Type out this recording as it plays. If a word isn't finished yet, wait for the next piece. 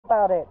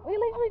about it. We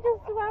literally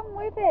just swam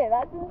with it.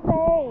 That's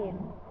insane.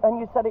 And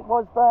you said it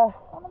was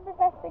one of the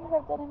best things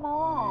I've done in my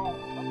life.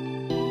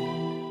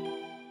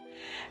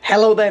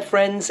 Hello there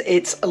friends,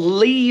 it's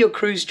Lee, your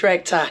cruise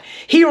director,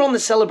 here on the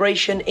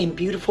celebration in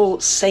beautiful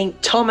St.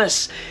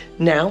 Thomas.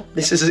 Now,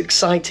 this is an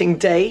exciting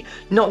day,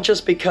 not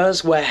just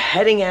because we're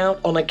heading out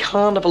on a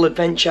carnival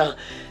adventure,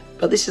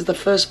 but this is the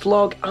first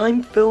vlog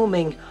I'm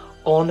filming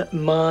on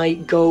my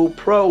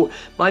GoPro.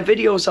 My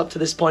videos up to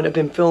this point have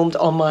been filmed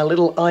on my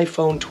little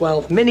iPhone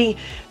 12 mini,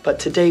 but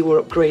today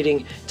we're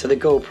upgrading to the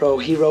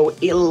GoPro Hero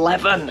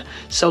 11.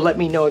 So let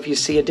me know if you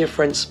see a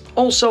difference.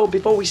 Also,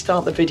 before we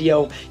start the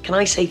video, can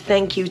I say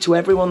thank you to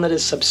everyone that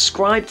has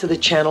subscribed to the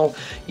channel.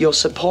 Your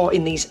support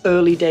in these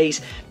early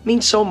days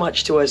means so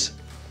much to us.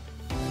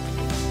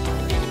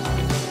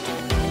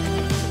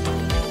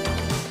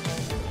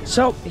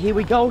 So here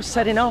we go,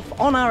 setting off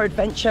on our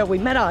adventure. We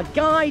met our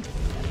guide.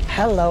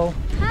 Hello.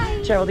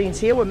 Hi. Geraldine's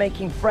here. We're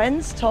making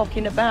friends,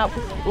 talking about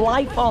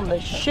life on the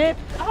ship,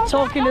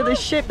 talking to the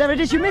ship. There it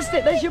is. You missed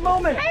it. There's your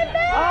moment.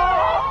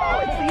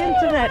 Oh, it's the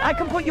internet. I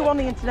can put you on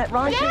the internet,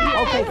 right?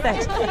 Yeah. Okay,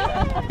 thanks.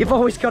 You've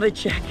always got to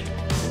check.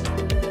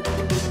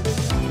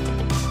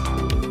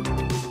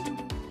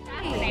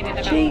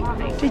 Gee,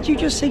 did you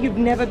just say you've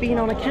never been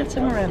on a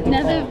catamaran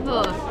before? Never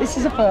before. This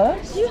is a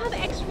first? Do you have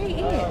X-ray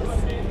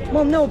ears?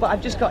 Well, no, but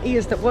I've just got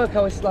ears that work.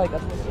 I was like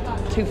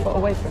 2 foot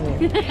away from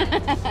you.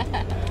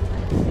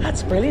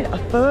 That's brilliant. A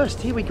first.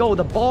 Here we go.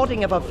 The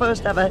boarding of our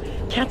first ever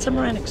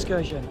catamaran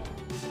excursion.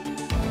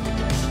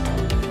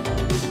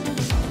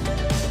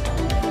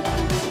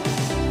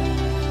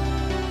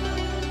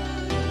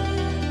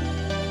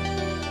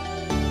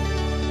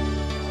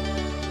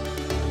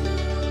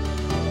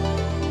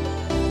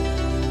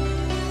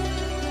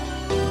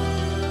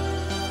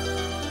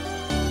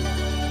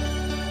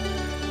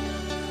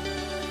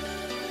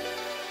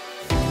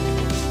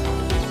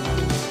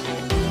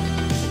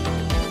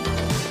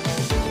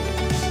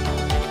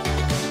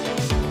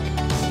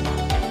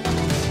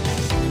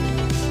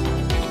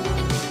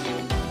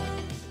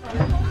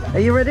 Are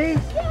you ready?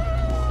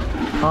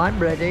 Yeah. I'm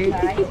ready.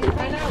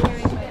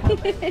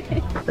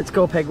 Let's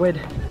go, Pegwood.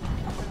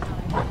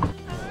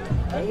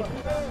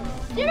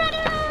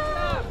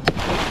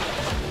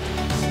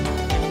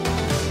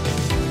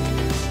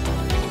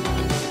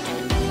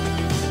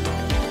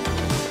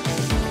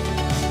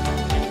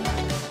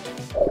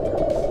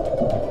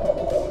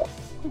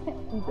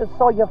 You just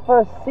saw your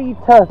first sea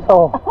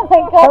turtle. Oh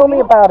my god. Tell me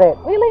about it.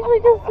 We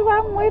literally just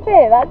swam with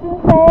it. That's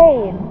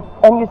insane.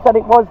 And you said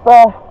it was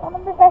one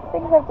of the best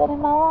things I've done in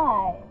my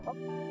life.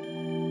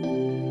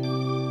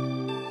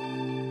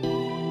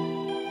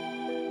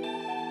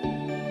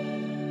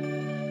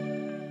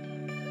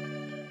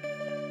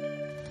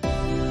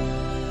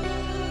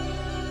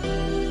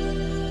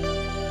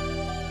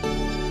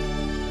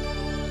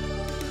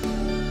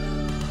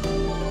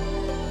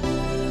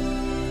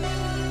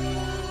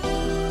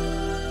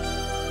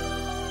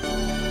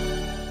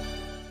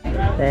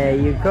 There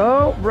you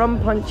go.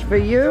 Rum punch for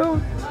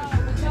you.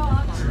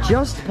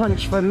 Just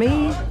punch for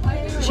me.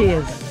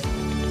 Cheers.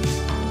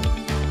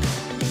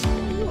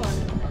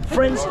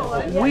 Friends,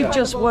 we've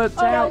just worked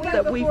out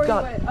that we've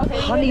got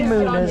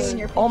honeymooners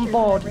on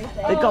board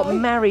that got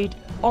married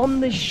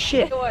on the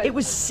ship. It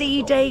was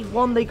sea day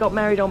one, they got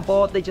married on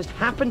board. They just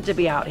happened to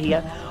be out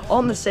here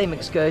on the same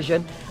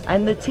excursion,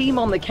 and the team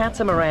on the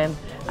catamaran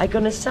are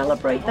going to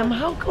celebrate them.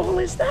 How cool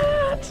is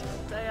that?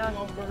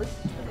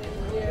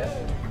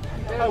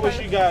 I wish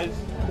you guys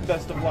the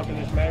best of luck in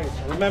this marriage.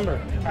 Remember,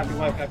 happy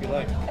wife, happy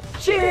life.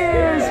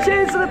 Cheers!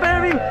 Cheers to the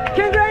baby!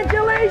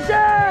 Congratulations!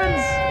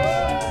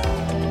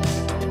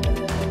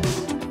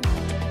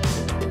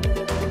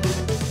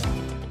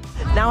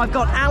 Now I've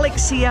got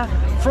Alex here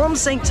from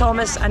St.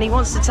 Thomas, and he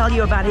wants to tell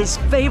you about his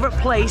favorite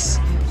place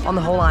on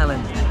the whole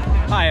island.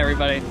 Hi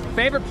everybody.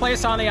 Favorite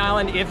place on the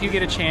island, if you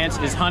get a chance,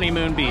 is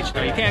Honeymoon Beach.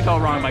 You can't go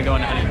wrong by going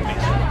to Honeymoon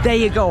Beach. There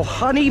you go,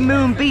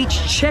 Honeymoon Beach.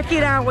 Check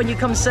it out when you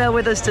come sail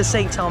with us to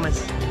St.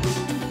 Thomas.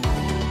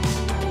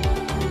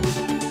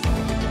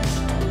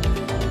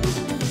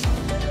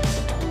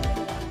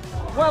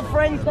 Well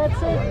friends,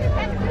 that's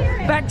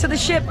it. Back to the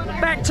ship,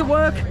 back to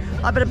work.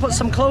 I better put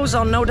some clothes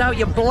on. No doubt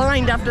you're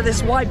blind after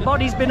this white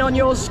body's been on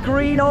your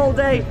screen all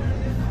day.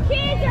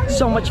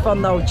 So much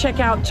fun though. Check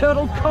out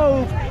Turtle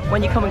Cove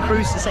when you come and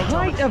cruise to St.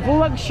 Thomas. Height of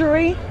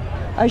luxury,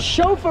 a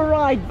chauffeur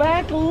ride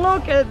back.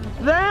 Look at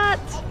that.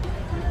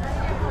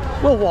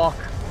 We'll walk.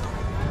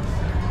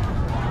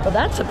 But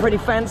that's a pretty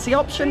fancy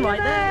option right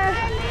there.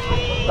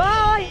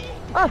 Bye.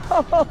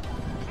 Oh.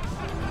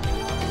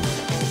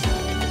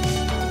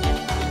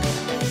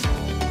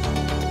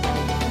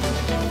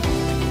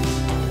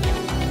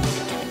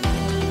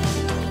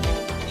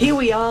 Here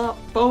we are,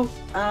 both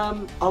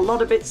a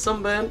lot of it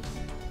sunburned.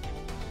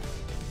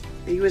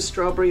 Are you a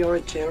strawberry or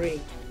a cherry?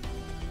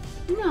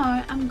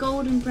 No, I'm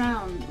golden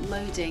brown,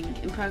 loading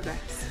in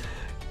progress.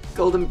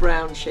 Golden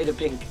brown, shade of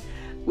pink.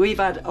 We've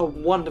had a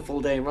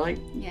wonderful day, right?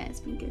 Yeah, it's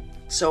been good.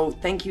 So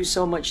thank you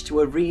so much to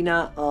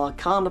Arena, our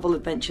Carnival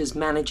Adventures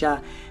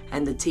manager,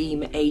 and the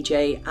team,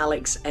 AJ,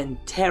 Alex and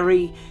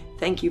Terry.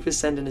 Thank you for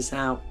sending us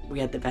out.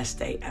 We had the best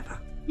day ever.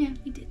 Yeah,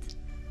 we did.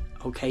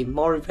 Okay,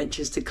 more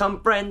adventures to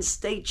come, friends.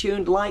 Stay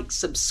tuned, like,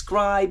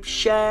 subscribe,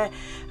 share,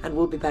 and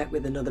we'll be back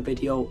with another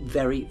video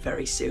very,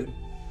 very soon.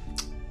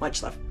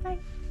 Much love. Bye.